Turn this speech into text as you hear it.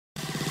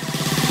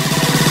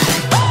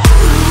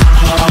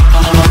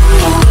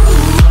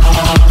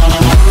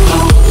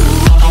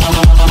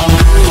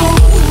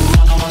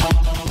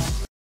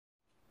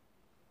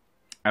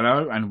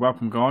and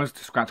welcome guys to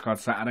Scratchcard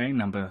Saturday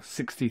number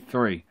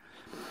 63.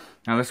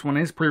 Now this one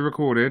is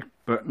pre-recorded,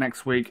 but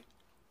next week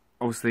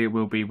obviously it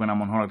will be when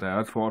I'm on holiday.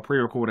 I thought I'd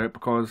pre-record it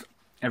because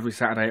every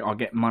Saturday I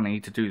get money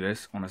to do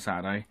this on a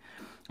Saturday.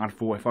 I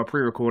thought if I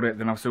pre-record it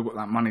then I've still got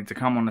that money to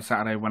come on the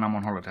Saturday when I'm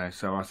on holiday,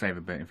 so I save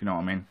a bit, if you know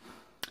what I mean.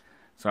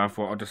 So I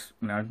thought I'd just,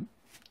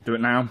 do it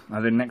now,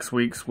 and then next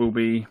week's will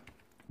be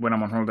when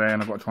I'm on holiday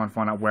and I've got to try and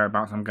find out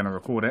whereabouts I'm going to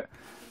record it.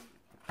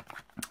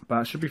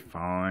 But it should be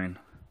fine.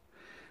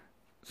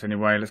 So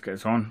anyway, let's get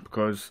this on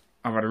because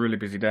I've had a really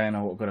busy day and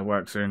I've got to go to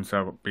work soon, so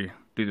I've got to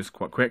do this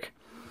quite quick.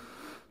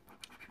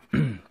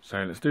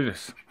 So let's do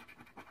this.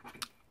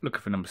 Looking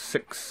for number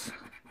 6.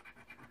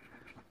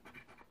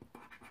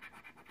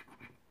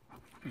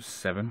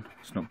 7.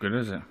 It's not good,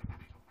 is it?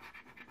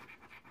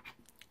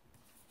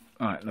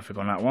 Alright, nothing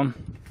on that one.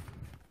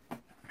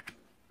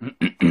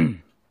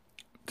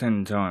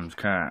 10 times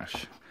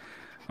cash.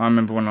 I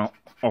remember when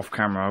off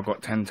camera I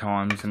got 10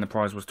 times and the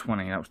prize was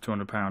 20. That was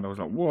 £200. I was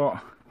like,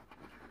 what?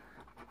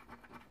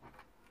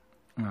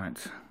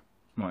 Right,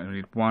 we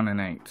need 1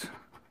 and 8.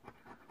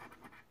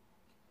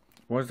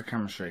 Why is the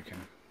camera shaking?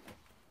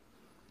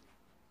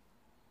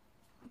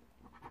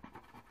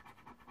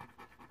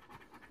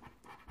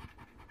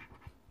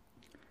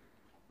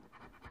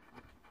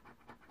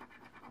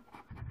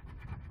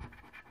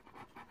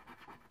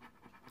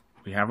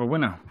 We have a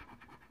winner.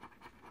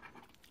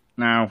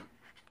 Now,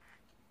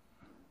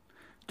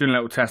 doing a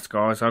little test,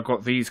 guys. I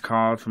got these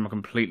cards from a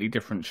completely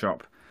different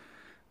shop,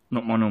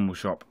 not my normal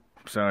shop.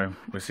 So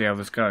we'll see how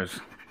this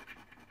goes.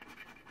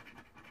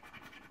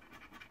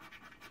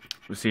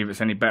 We'll see if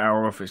it's any better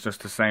or if it's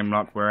just the same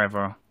luck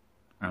wherever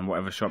and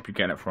whatever shop you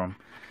get it from.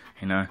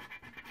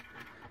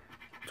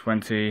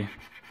 20,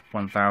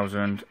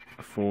 1,000,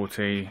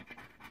 40,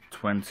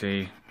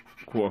 20,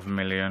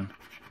 $250,000,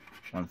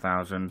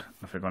 1,000.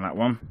 Nothing on that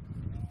one.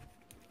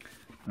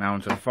 Now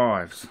onto the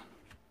 5s.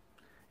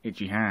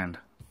 Itchy hand.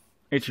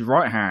 Itchy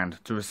right hand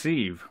to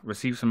receive.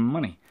 Receive some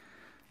money.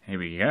 Here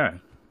we go.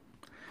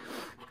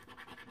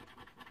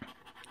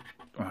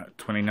 Right,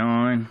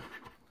 29,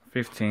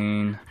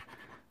 15,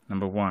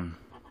 number 1.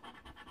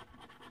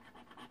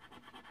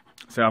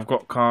 So I've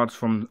got cards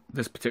from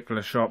this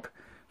particular shop,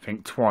 I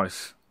think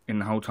twice in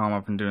the whole time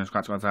I've been doing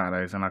Scratchcard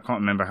Saturdays, and I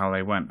can't remember how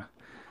they went.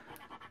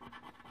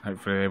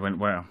 Hopefully they went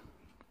well.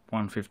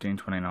 1, 15,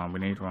 29 we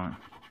need, right.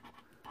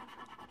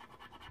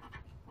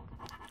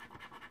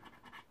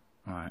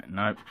 Right,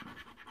 nope.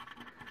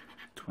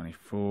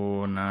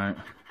 24, no.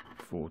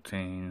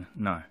 14,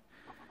 no.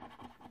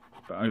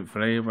 But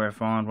hopefully we'll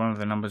find one of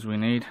the numbers we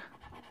need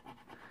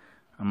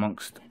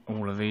amongst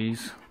all of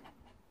these.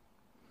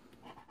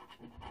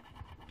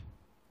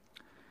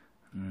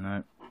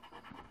 No.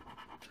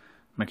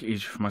 Make it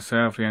easier for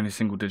myself. The only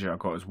single digit I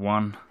got is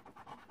 1.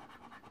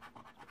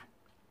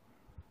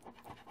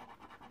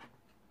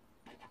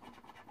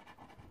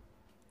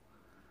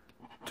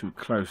 Too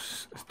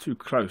close. It's too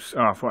close.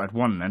 Oh, I thought I had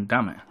 1 then.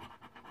 Damn it.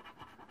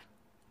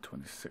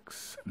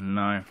 26.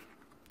 No.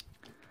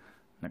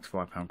 Next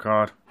 £5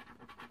 card.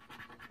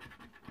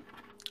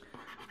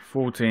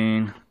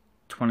 14,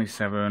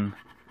 27,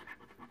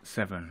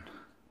 7.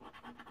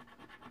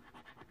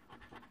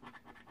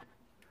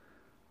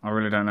 I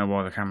really don't know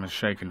why the camera's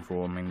shaking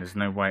for. I mean, there's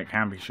no way it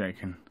can be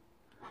shaking.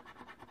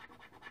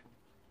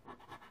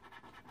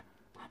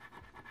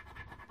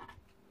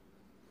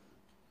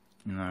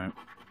 No.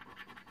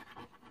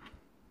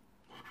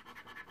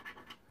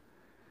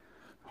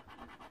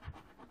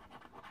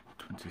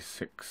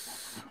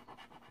 $26.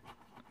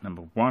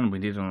 Number 1 we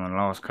did on the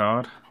last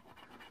card.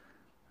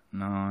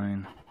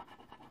 9.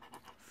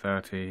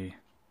 30,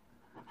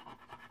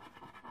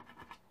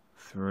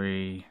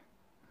 3,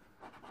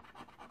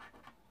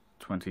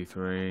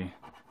 23,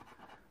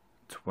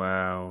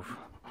 12,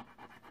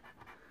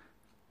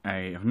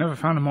 8. I've never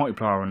found a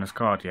multiplier on this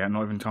card yet,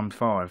 not even times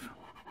 5.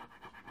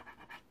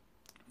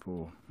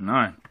 4.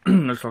 No.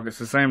 Looks like it's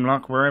the same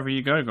luck wherever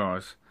you go,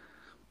 guys.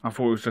 I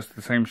thought it was just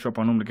the same shop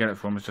I normally get it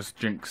from, it's just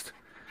jinxed.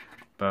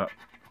 But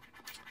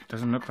it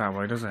doesn't look that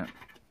way, does it?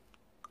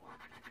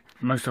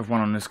 Most I've won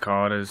on this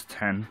card is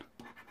 10.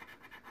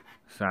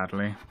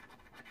 Sadly.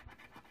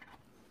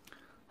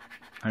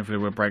 Hopefully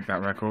we'll break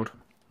that record.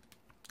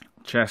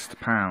 Chest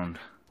pound.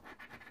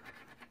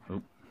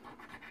 Oop.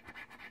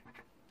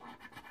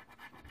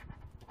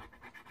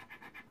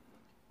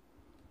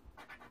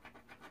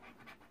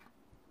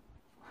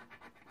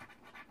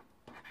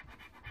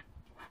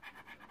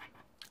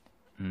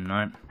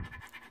 No.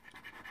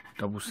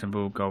 Double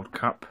symbol gold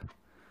cup.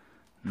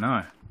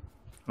 No.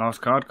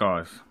 Last card,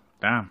 guys.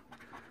 Damn.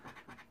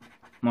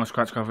 My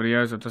scratch card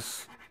videos have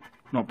just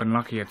not been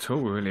lucky at all,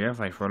 really, have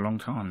they, for a long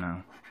time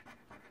now.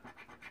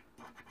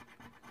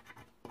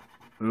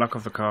 Luck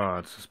of the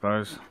cards, I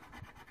suppose.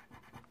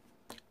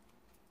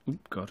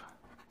 Oop, God.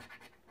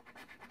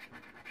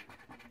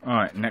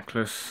 Alright,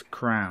 necklace,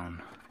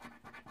 crown.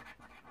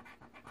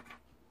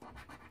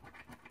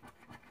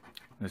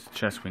 There's the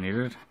chest we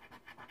needed.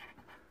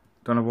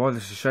 Don't know why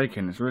this is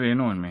shaking, it's really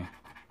annoying me.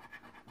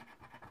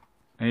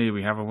 Here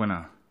we have a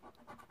winner.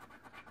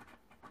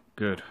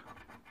 Good.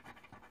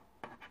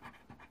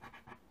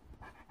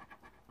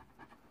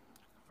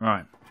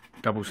 Right,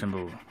 double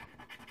symbol.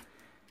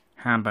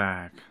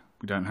 Handbag,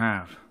 we don't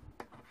have.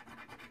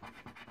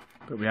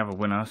 But we have a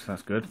winner, so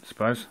that's good, I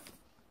suppose.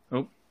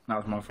 Oh, that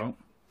was my fault.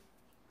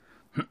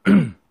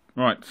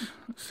 Right,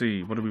 let's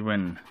see, what do we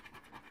win?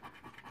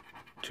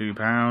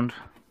 £2.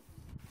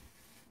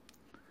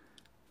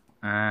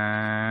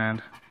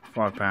 And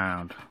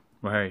 £5.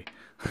 Well, hey,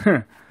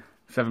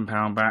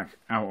 £7 back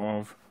out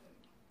of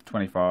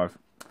 25.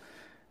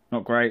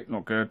 Not great,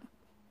 not good,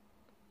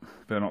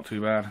 but not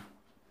too bad.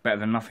 Better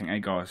than nothing, eh,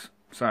 guys?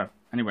 So,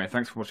 anyway,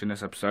 thanks for watching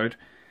this episode,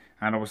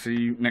 and I will see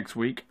you next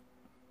week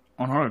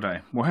on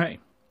holiday. Well, hey,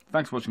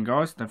 thanks for watching,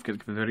 guys. Don't forget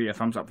to give the video a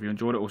thumbs up if you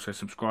enjoyed it. Also,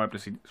 subscribe to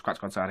see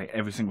Scratchcard Saturday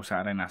every single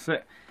Saturday, and that's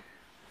it.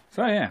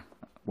 So, yeah,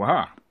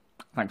 waha.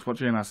 Thanks for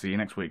watching, and I'll see you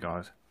next week,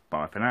 guys.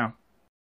 Bye for now.